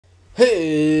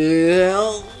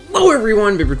Hello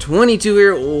everyone, ep2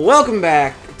 here. Welcome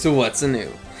back to What's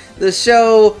New, the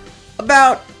show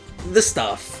about the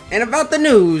stuff and about the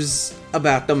news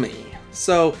about the me.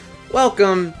 So,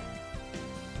 welcome.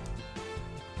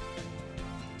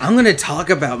 I'm gonna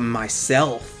talk about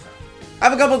myself. I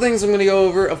have a couple things I'm gonna go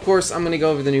over. Of course, I'm gonna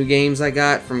go over the new games I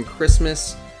got from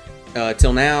Christmas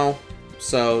till now.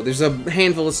 So, there's a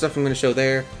handful of stuff I'm gonna show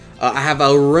there. I have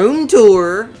a room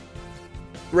tour.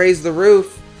 Raise the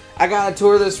roof. I got to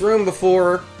tour this room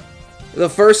before the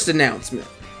first announcement.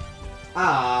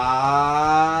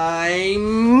 I'm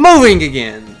moving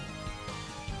again.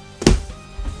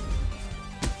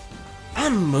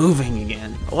 I'm moving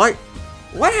again. What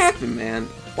happened, man?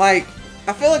 Like,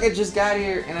 I feel like I just got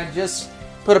here and I just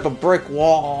put up a brick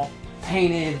wall,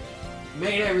 painted,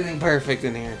 made everything perfect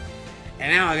in here.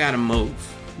 And now I gotta move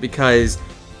because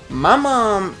my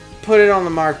mom put it on the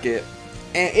market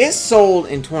and it's sold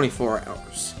in 24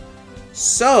 hours.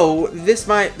 So this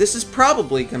is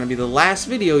probably gonna be the last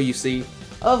video you see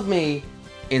of me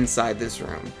inside this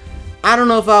room. I don't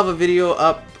know if I'll have a video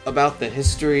up about the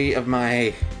history of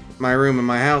my room and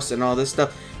my house and all this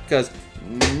stuff, because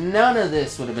none of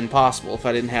this would have been possible if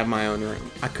I didn't have my own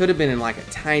room. I could have been in like a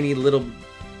tiny little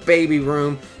baby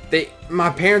room.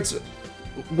 My parents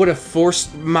might have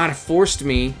forced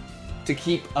me to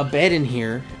keep a bed in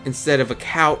here instead of a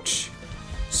couch.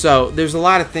 So there's a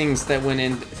lot of things that went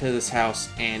into this house,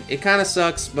 and it kind of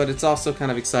sucks, but it's also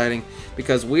kind of exciting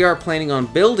because we are planning on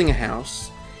building a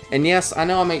house. And yes, I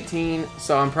know I'm 18,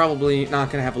 so I'm probably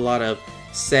not going to have a lot of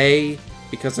say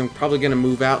because I'm probably going to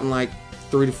move out in like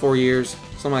 3 to 4 years,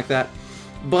 something like that.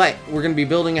 But we're going to be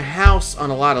building a house on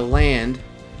a lot of land,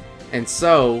 and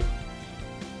so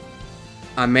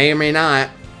I may or may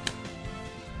not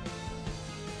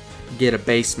get a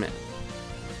basement.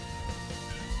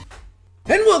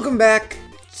 And welcome back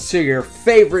to your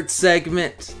favorite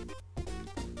segment,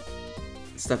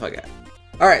 stuff I got.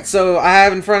 Alright, so I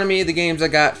have in front of me the games I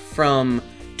got from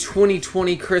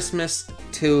 2020 Christmas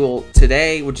till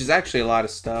today, which is actually a lot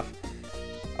of stuff.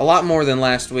 A lot more than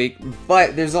last week,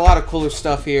 but there's a lot of cooler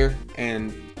stuff here,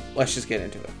 and let's just get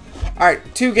into it. Alright,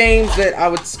 two games that I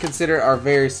would consider are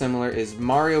very similar is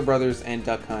Mario Brothers and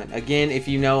Duck Hunt. Again, if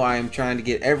you know, I am trying to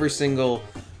get every single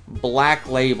Black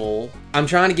Label. I'm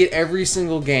trying to get every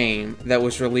single game that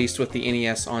was released with the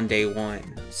NES on day one.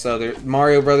 So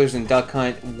Mario Brothers and Duck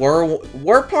Hunt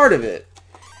were part of it.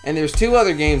 And there's two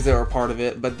other games that were part of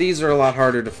it, but these are a lot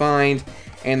harder to find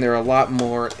and they're a lot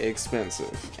more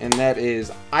expensive. And that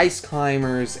is Ice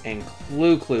Climbers and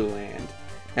Clu Clu Land.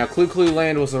 Now Clu Clu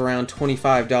Land was around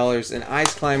 $25 and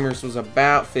Ice Climbers was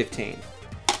about $15.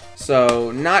 So,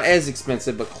 not as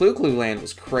expensive, but Clu Clu Land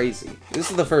was crazy.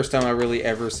 This is the first time I really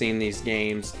ever seen these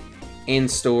games in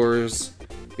stores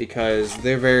because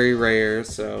they're very rare,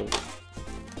 so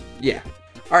yeah.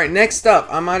 Alright, next up,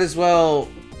 I might as well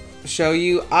show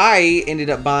you, I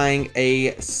ended up buying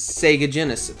a Sega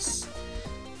Genesis.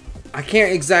 I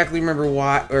can't exactly remember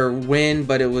why or when,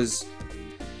 but it was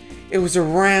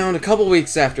around a couple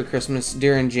weeks after Christmas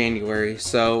during January.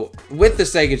 So, with the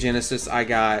Sega Genesis, I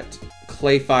got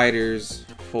Clay Fighters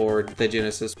for the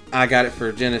Genesis. I got it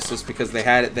for Genesis because they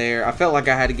had it there. I felt like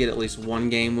I had to get at least one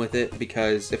game with it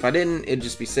because if I didn't, it'd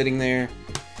just be sitting there.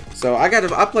 So I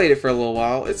played it for a little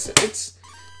while. It's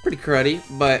pretty cruddy,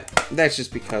 but that's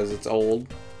just because it's old.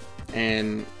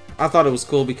 And I thought it was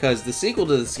cool because the sequel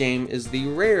to this game is the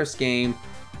rarest game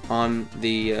on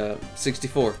the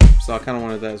 64. So I kind of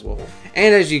wanted that as well.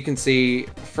 And as you can see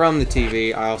from the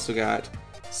TV, I also got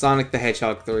Sonic the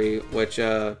Hedgehog 3, which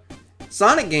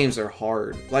Sonic games are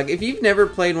hard. Like, if you've never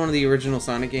played one of the original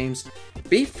Sonic games,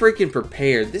 be freaking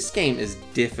prepared. This game is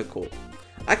difficult.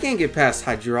 I can't get past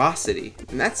Hydrosity,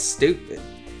 and that's stupid.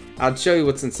 I'll show you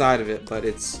what's inside of it, but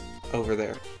it's over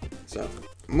there. So,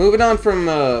 moving on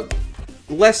from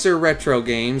lesser retro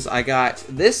games, I got,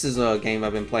 this is a game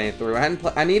I've been playing through.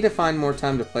 I need to find more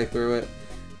time to play through it,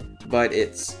 but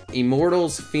it's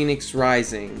Immortals Phoenix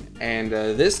Rising, and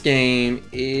this game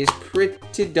is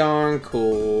pretty darn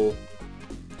cool.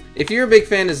 If you're a big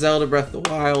fan of Zelda Breath of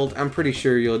the Wild, I'm pretty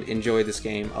sure you'll enjoy this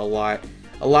game a lot.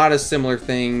 A lot of similar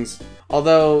things,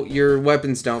 although your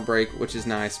weapons don't break, which is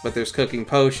nice, but there's cooking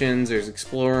potions, there's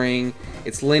exploring,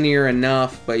 it's linear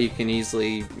enough, but you can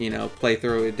easily, you know, play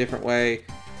through it a different way.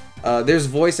 There's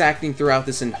voice acting throughout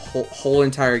this whole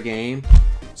entire game,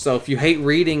 so if you hate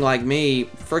reading like me,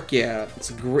 frick yeah, it's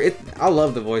great. I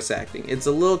love the voice acting. It's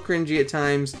a little cringy at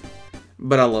times,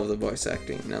 but I love the voice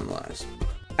acting nonetheless.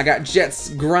 I got Jet's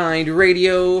Grind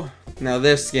Radio. Now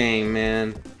this game,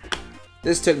 man,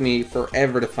 this took me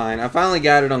forever to find. I finally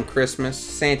got it on Christmas.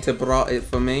 Santa brought it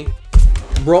for me.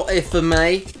 brought it for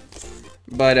me.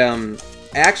 But it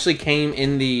actually came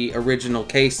in the original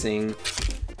casing,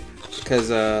 because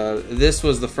this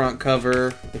was the front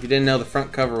cover. If you didn't know, the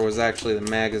front cover was actually the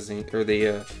magazine, or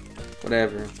the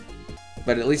whatever.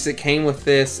 But at least it came with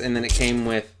this, and then it came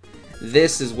with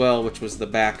this as well, which was the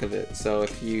back of it. So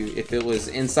if it was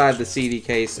inside the CD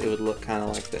case, it would look kind of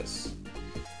like this.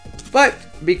 But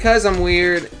because I'm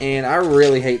weird and I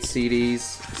really hate CD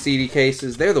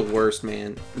cases, they're the worst,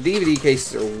 man. DVD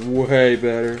cases are way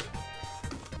better.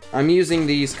 I'm using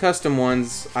these custom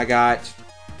ones I got,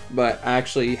 but I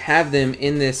actually have them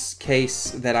in this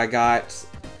case that I got.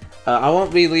 I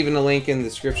won't be leaving a link in the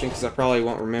description because I probably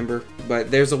won't remember, but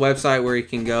there's a website where you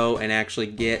can go and actually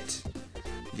get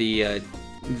the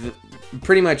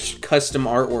pretty much custom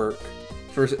artwork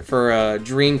for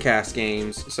Dreamcast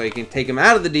games, so you can take them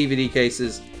out of the DVD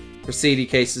cases or CD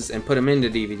cases and put them into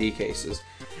DVD cases.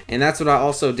 And that's what I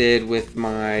also did with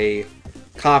my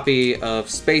copy of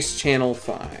Space Channel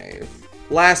 5.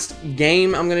 Last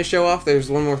game I'm going to show off, there's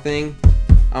one more thing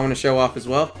I want to show off as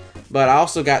well, but I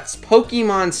also got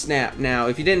Pokemon Snap. Now,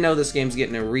 if you didn't know, this game's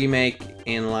getting a remake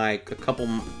in like a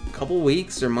couple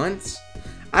weeks or months.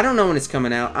 I don't know when it's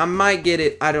coming out. I might get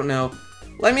it, I don't know.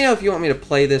 Let me know if you want me to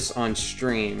play this on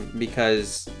stream,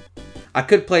 because I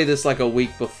could play this like a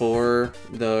week before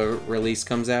the release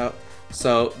comes out.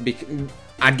 So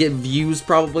I'd get views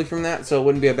probably from that, so it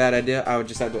wouldn't be a bad idea. I would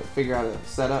just have to figure out a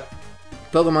setup.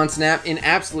 Pokemon Snap in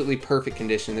absolutely perfect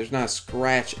condition. There's not a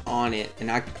scratch on it,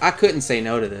 and I couldn't say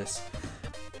no to this.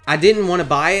 I didn't want to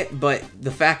buy it, but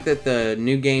the fact that the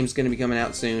new game's going to be coming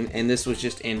out soon, and this was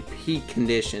just in peak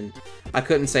condition, I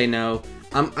couldn't say no.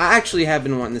 I actually have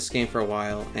been wanting this game for a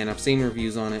while, and I've seen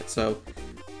reviews on it, so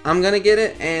I'm going to get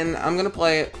it, and I'm going to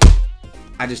play it.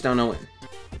 I just don't know when.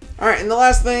 Alright, and the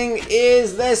last thing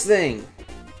is this thing.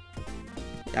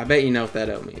 I bet you know what that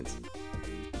O means.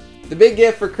 The big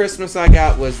gift for Christmas I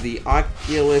got was the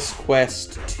Oculus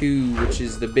Quest 2, which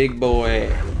is the big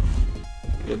boy.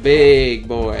 The big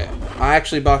boy. I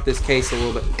actually bought this case a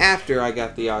little bit after I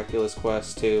got the Oculus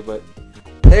Quest 2, but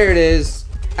there it is.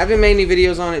 I haven't made any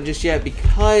videos on it just yet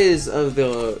because of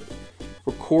the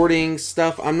recording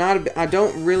stuff. I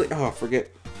don't really, oh,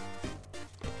 forget.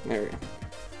 There we go.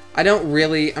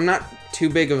 I'm not too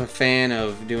big of a fan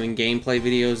of doing gameplay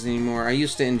videos anymore. I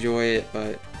used to enjoy it,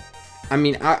 but I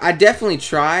mean, I definitely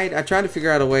tried. I tried to figure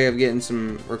out a way of getting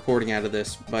some recording out of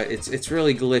this, but it's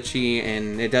really glitchy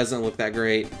and it doesn't look that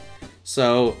great.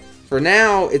 So for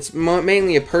now, it's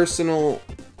mainly a personal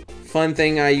fun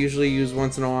thing I usually use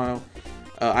once in a while.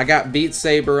 I got Beat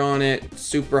Saber on it,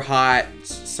 Super Hot,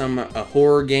 a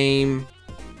horror game,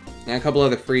 and a couple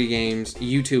other free games.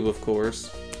 YouTube, of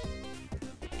course.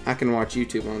 I can watch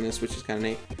YouTube on this, which is kind of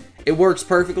neat. It works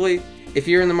perfectly. If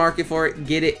you're in the market for it,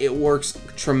 get it. It works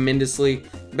tremendously.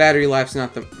 Battery life's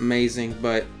not amazing,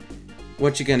 but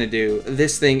what you gonna do?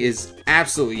 This thing is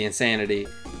absolutely insanity.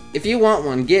 If you want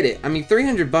one, get it. I mean,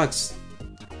 300 bucks.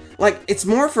 Like, it's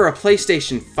more for a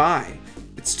PlayStation 5.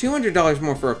 It's $200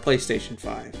 more for a PlayStation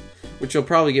 5, which you'll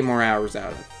probably get more hours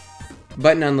out of.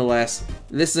 But nonetheless,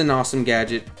 this is an awesome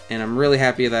gadget, and I'm really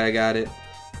happy that I got it.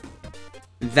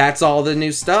 That's all the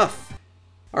new stuff.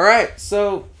 Alright,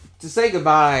 so to say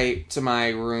goodbye to my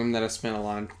room that I spent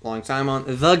a long time on,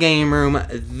 the game room,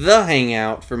 the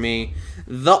hangout for me,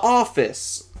 the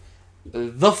office,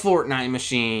 the Fortnite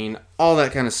machine, all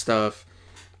that kind of stuff.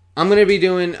 I'm going to be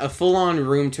doing a full-on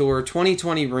room tour,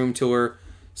 2020 room tour.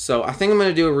 So I think I'm going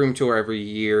to do a room tour every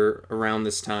year around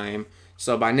this time.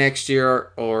 So by next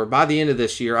year, or by the end of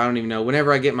this year, I don't even know.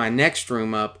 Whenever I get my next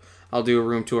room up, I'll do a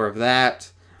room tour of that.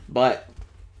 But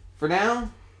for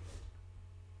now,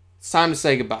 it's time to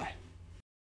say goodbye.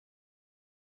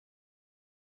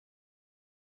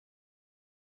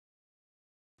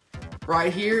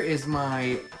 Right here is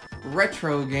my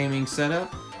retro gaming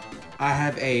setup. I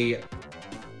have a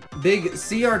big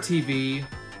CRTV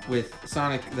with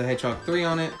Sonic the Hedgehog 3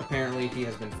 on it. Apparently he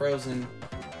has been frozen.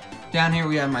 Down here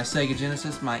we have my Sega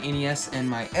Genesis, my NES, and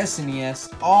my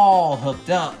SNES all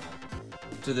hooked up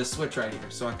to this switch right here.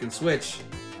 So I can switch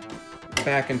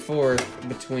back and forth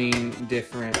between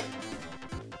different,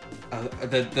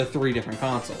 the three different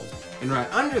consoles. And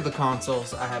right under the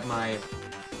consoles I have my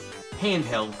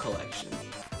handheld collection.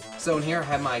 So in here I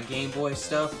have my Game Boy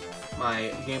stuff,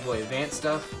 my Game Boy Advance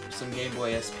stuff, some Game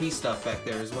Boy SP stuff back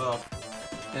there as well.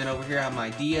 And then over here I have my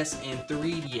DS and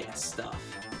 3DS stuff,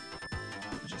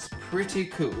 which is pretty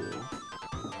cool.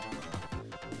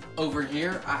 Over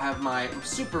here I have my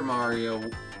Super Mario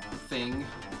thing.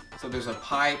 So there's a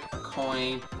pipe, a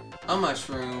coin, a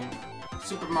mushroom,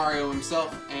 Super Mario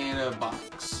himself, and a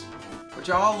box, which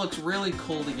all looks really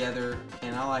cool together. And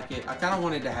and I like it. I kind of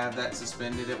wanted to have that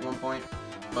suspended at one point,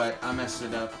 but I messed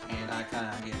it up, and I kind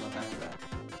of gave up after that.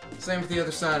 Same with the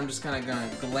other side. I'm just kind of going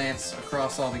to glance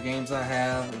across all the games I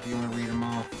have, if you want to read them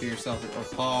off to yourself,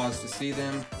 or pause to see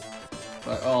them.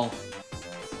 But over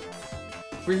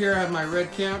here I have my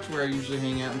red couch where I usually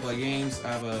hang out and play games.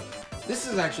 I have this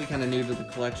is actually kind of new to the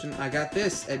collection. I got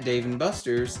this at Dave &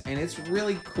 Buster's, and it's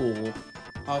really cool.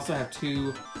 I also have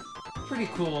two pretty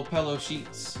cool pillow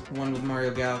sheets, one with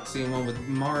Mario Galaxy and one with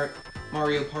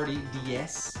Mario Party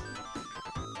DS.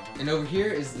 And over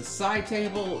here is the side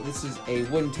table. This is a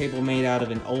wooden table made out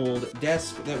of an old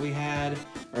desk that we had,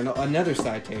 or another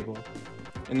side table.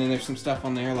 And then there's some stuff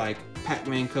on there like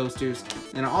Pac-Man coasters.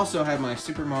 And I also have my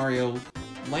Super Mario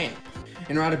lamp.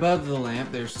 And right above the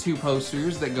lamp, there's two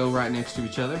posters that go right next to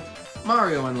each other.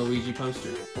 Mario and Luigi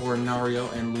poster, or Mario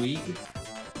and Luigi,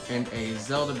 and a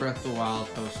Zelda Breath of the Wild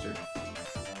poster.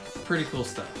 Pretty cool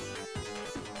stuff.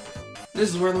 This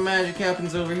is where the magic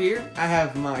happens over here. I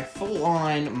have my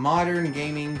full-on modern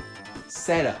gaming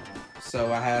setup.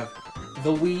 So I have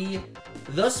the Wii,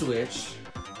 the Switch,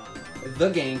 the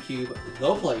GameCube,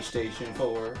 the PlayStation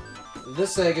 4, the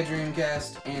Sega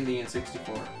Dreamcast, and the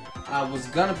N64. I was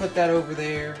gonna put that over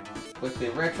there with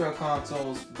the retro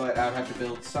consoles, but I would have to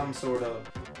build some sort of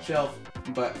shelf,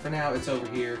 but for now it's over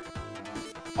here.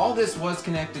 All this was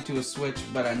connected to a Switch,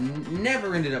 but I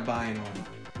never ended up buying one,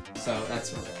 so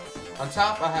that's it. On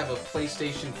top I have a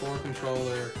PlayStation 4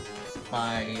 controller,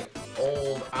 my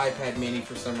old iPad mini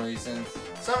for some reason.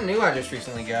 Something new I just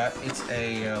recently got. It's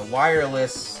a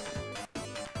wireless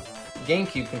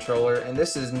GameCube controller, and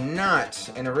this is not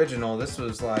an original. This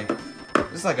is like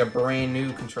a brand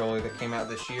new controller that came out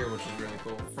this year, which is really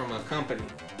cool, from a company.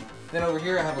 Then over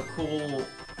here I have a cool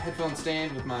headphone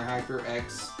stand with my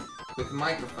HyperX with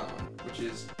microphone, which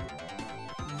is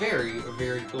very,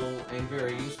 very cool and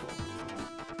very useful.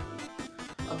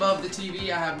 Above the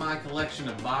TV I have my collection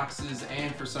of boxes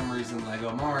and for some reason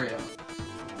Lego Mario.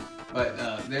 But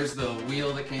there's the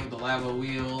wheel that came with the lava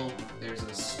wheel, there's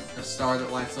a star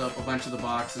that lights up, a bunch of the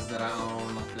boxes that I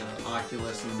own, like the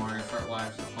Oculus and the Mario Kart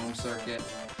Live home circuit.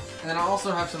 And then I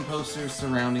also have some posters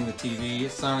surrounding the TV,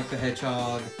 Sonic the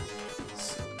Hedgehog,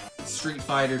 Street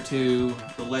Fighter 2,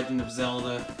 The Legend of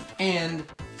Zelda, and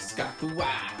Scott the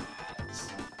Wise.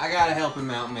 I gotta help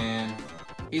him out, man.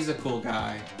 He's a cool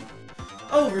guy.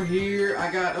 Over here, I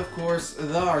got, of course,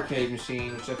 the arcade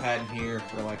machine, which I've had in here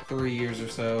for like 3 years or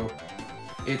so.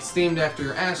 It's themed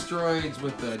after asteroids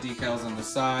with the decals on the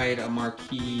side, a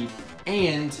marquee,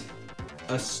 and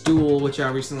a stool, which I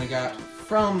recently got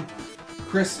from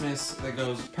Christmas that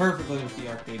goes perfectly with the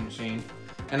arcade machine.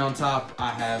 And on top,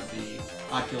 I have the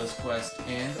Oculus Quest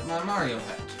and my Mario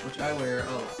hat, which I wear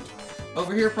a lot.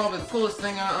 Over here, probably the coolest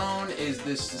thing I own is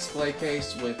this display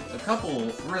case with a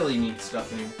couple really neat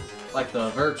stuff in here. Like the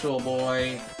Virtual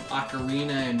Boy,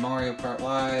 Ocarina, and Mario Kart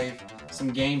Live,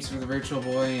 some games for the Virtual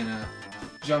Boy, and a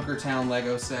Junkertown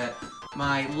Lego set.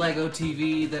 My Lego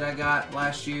TV that I got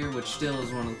last year, which still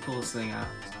is one of the coolest things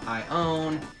I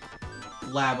own.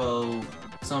 Labo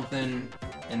something,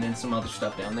 and then some other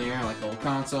stuff down there, like old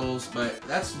consoles, but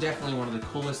that's definitely one of the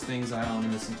coolest things I own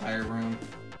in this entire room.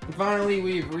 And finally,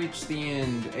 we've reached the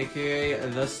end, aka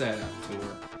the setup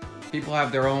tour. People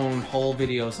have their own whole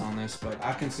videos on this, but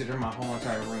I consider my whole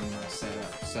entire room my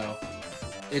setup, so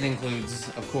it includes,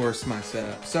 of course, my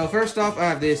setup. So first off, I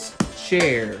have this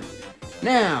chair.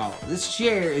 Now, this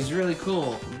chair is really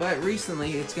cool, but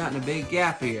recently it's gotten a big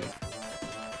gap here.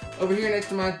 Over here next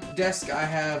to my desk, I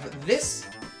have this.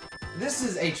 This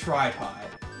is a tripod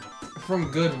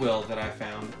from Goodwill that I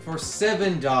found for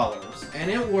 $7,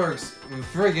 and it works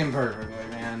friggin' perfectly,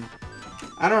 man.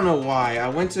 I don't know why. I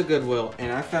went to Goodwill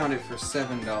and I found it for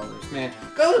 $7. Man,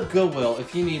 go to Goodwill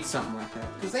if you need something like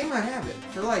that, because they might have it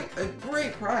for like a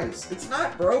great price. It's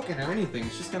not broken or anything.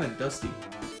 It's just kind of dusty.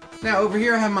 Now over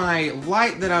here I have my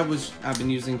light that I've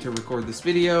been using to record this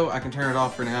video. I can turn it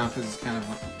off for now because it's kind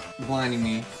of blinding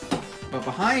me. But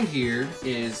behind here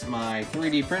is my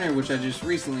 3D printer, which I just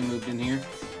recently moved in here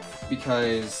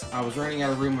because I was running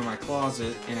out of room in my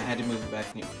closet and I had to move it back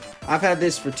in here. I've had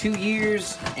this for 2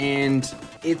 years and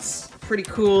it's pretty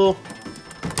cool.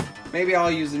 Maybe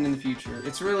I'll use it in the future.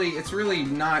 It's really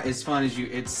not as fun as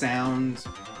it sounds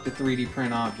to 3D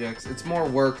print objects. It's more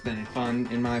work than fun,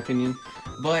 in my opinion.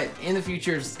 But in the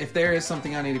future, if there is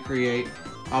something I need to create,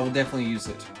 I will definitely use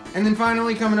it. And then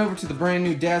finally, coming over to the brand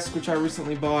new desk, which I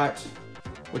recently bought,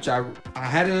 which I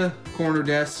had a corner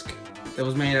desk that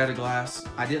was made out of glass.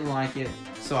 I didn't like it,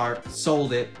 so I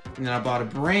sold it, and then I bought a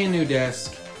brand new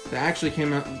desk that actually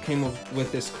came up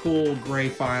with this cool gray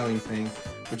filing thing,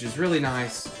 which is really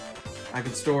nice. I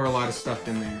could store a lot of stuff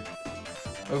in there.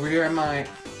 Over here at my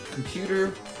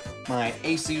computer, my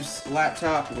Asus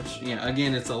laptop, which, you know,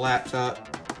 again, it's a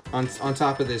laptop on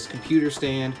top of this computer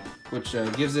stand, which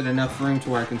gives it enough room to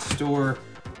where I can store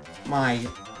my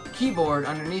keyboard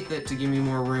underneath it to give me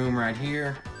more room right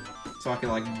here, so I can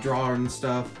like draw and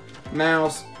stuff.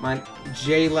 Mouse, my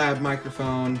JLab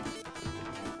microphone,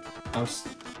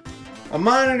 a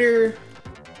monitor,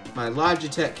 my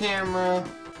Logitech camera,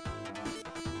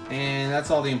 and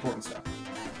that's all the important stuff.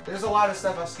 There's a lot of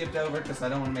stuff I skipped over because I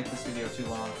don't want to make this video too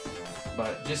long,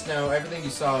 but just know everything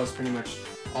you saw is pretty much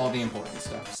all the important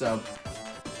stuff. So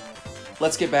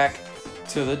let's get back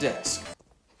to the desk.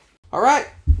 Alright,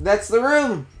 that's the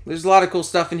room. There's a lot of cool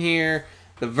stuff in here.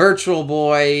 The Virtual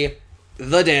Boy,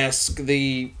 the desk,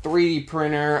 the 3D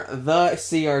printer, the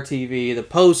CRTV, the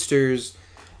posters,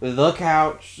 the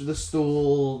couch, the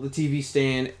stool, the TV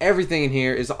stand. Everything in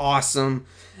here is awesome.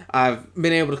 I've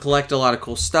been able to collect a lot of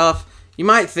cool stuff. You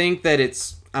might think that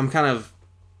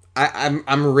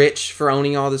I'm rich for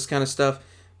owning all this kind of stuff,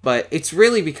 but it's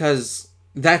really because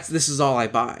this is all I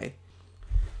buy.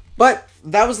 But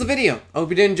that was the video. I hope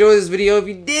you did enjoy this video. If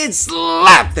you did,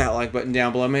 slap that like button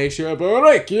down below. Make sure to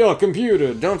break your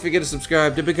computer. Don't forget to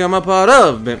subscribe to become a part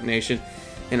of Bimp Nation.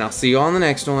 And I'll see you on the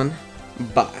next one.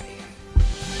 Bye.